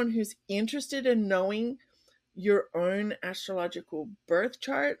someone who's interested in knowing your own astrological birth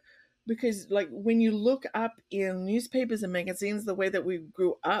chart, because like when you look up in newspapers and magazines the way that we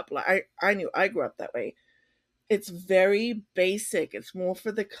grew up, like I knew I grew up that way, it's very basic. It's more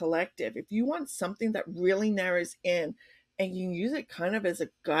for the collective. If you want something that really narrows in and you use it kind of as a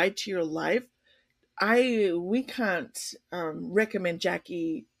guide to your life, we can't recommend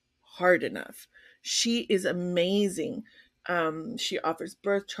Jackie hard enough. She is amazing. She offers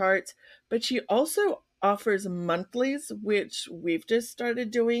birth charts, but she also offers monthlies, which we've just started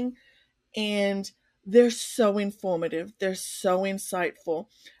doing, and they're so informative. They're so insightful.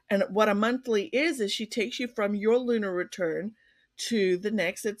 And what a monthly is she takes you from your lunar return to the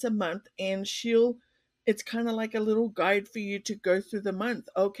next. It's a month, and it's kind of like a little guide for you to go through the month.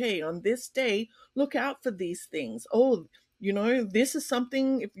 Okay, on this day, look out for these things. Oh, this is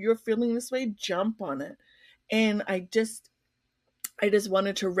something, if you're feeling this way, jump on it. And I just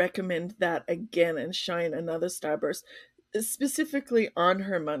wanted to recommend that again and shine another starburst specifically on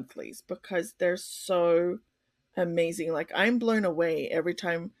her monthlies because they're so amazing. Like I'm blown away every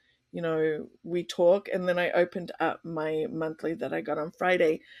time, we talk. And then I opened up my monthly that I got on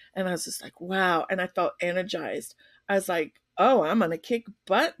Friday and I was just like, wow. And I felt energized. I was like, oh, I'm going to kick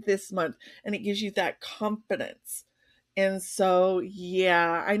butt this month. And it gives you that confidence. And so,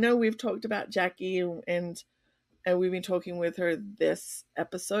 yeah, I know we've talked about Jackie and we've been talking with her this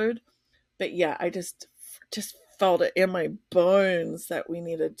episode, but yeah, I just felt it in my bones that we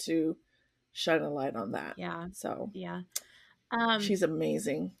needed to shine a light on that. Yeah. So Yeah. she's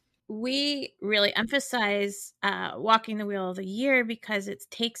amazing. We really emphasize walking the wheel of the year because it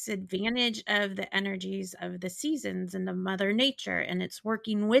takes advantage of the energies of the seasons and of Mother Nature, and it's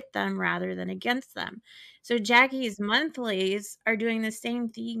working with them rather than against them. So Jackie's monthlies are doing the same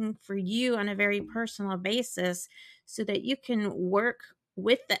thing for you on a very personal basis so that you can work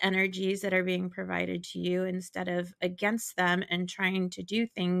with the energies that are being provided to you instead of against them and trying to do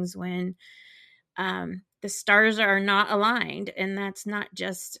things when the stars are not aligned. And that's not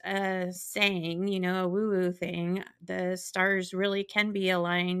just a saying, a woo-woo thing. The stars really can be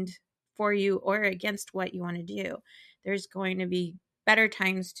aligned for you or against what you want to do. There's going to be better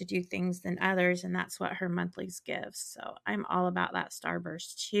times to do things than others, and that's what her monthlies give. So I'm all about that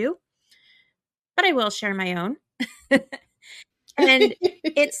starburst too. But I will share my own. And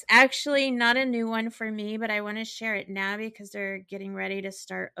it's actually not a new one for me, but I want to share it now because they're getting ready to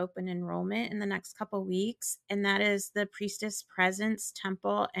start open enrollment in the next couple weeks. And that is the Priestess Presence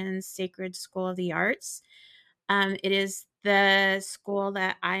Temple and Sacred School of the Arts. It is the school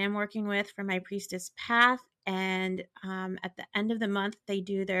that I am working with for my Priestess Path. And at the end of the month, they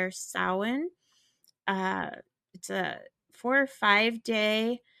do their Samhain. It's a 4 or 5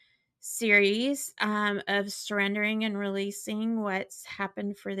 day series of surrendering and releasing what's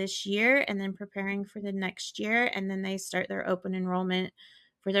happened for this year and then preparing for the next year. And then they start their open enrollment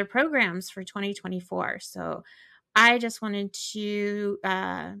for their programs for 2024. So I just wanted to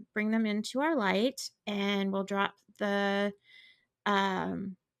bring them into our light, and we'll drop the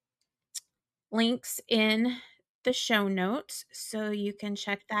links in the show notes so you can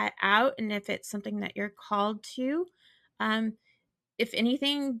check that out. And if it's something that you're called to, if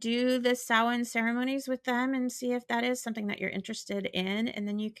anything, do the Samhain ceremonies with them and see if that is something that you're interested in, and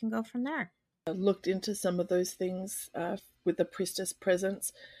then you can go from there. looked into some of those things with the priestess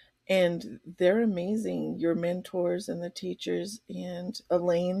presence, and they're amazing. Your mentors and the teachers, and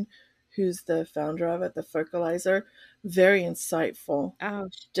Elaine, who's the founder of it, the Focalizer, very insightful. Oh,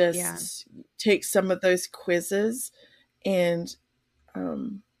 yeah. Just take some of those quizzes, and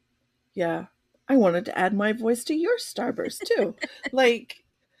yeah, I wanted to add my voice to your starburst too. Like,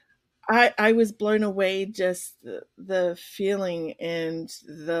 I was blown away, just the feeling and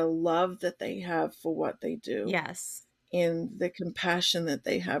the love that they have for what they do, Yes. and the compassion that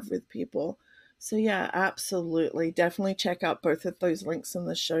they have with people. So yeah, absolutely. Definitely check out both of those links in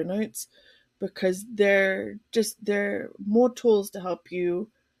the show notes, because they're more tools to help you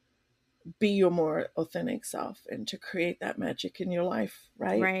be your more authentic self and to create that magic in your life,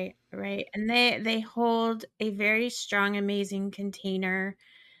 right? Right, right. And they hold a very strong, amazing container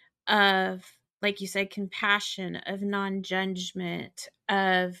of, like you said, compassion, of non-judgment,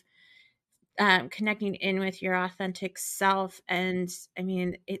 of connecting in with your authentic self. And I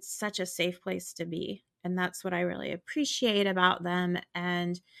mean, it's such a safe place to be. And that's what I really appreciate about them.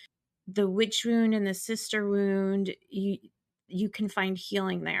 And the witch wound and the sister wound, you can find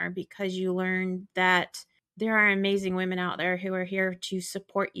healing there, because you learn that there are amazing women out there who are here to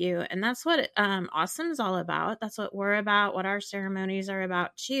support you. And that's what Awesome is all about. That's what we're about, what our ceremonies are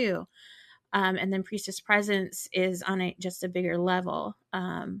about too. And then Priestess Presence is on just a bigger level.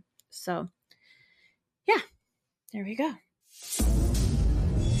 So yeah, there we go.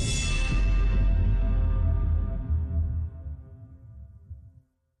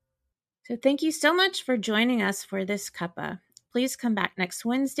 So thank you so much for joining us for this cuppa. Please come back next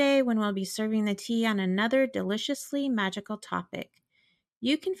Wednesday when we'll be serving the tea on another deliciously magical topic.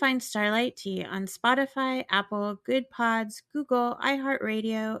 You can find Starlight Tea on Spotify, Apple, Good Pods, Google,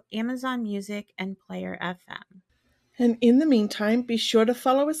 iHeartRadio, Amazon Music, and Player FM. And in the meantime, be sure to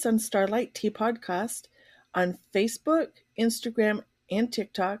follow us on Starlight Tea Podcast on Facebook, Instagram, and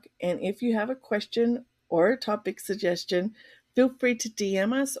TikTok. And if you have a question or a topic suggestion, feel free to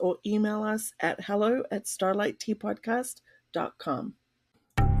DM us or email us at hello@starlightteapodcast.com.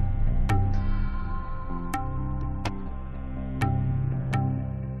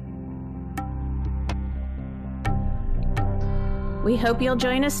 We hope you'll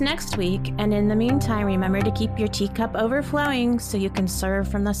join us next week, and in the meantime, remember to keep your teacup overflowing so you can serve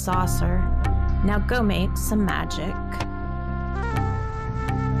from the saucer. Now go make some magic.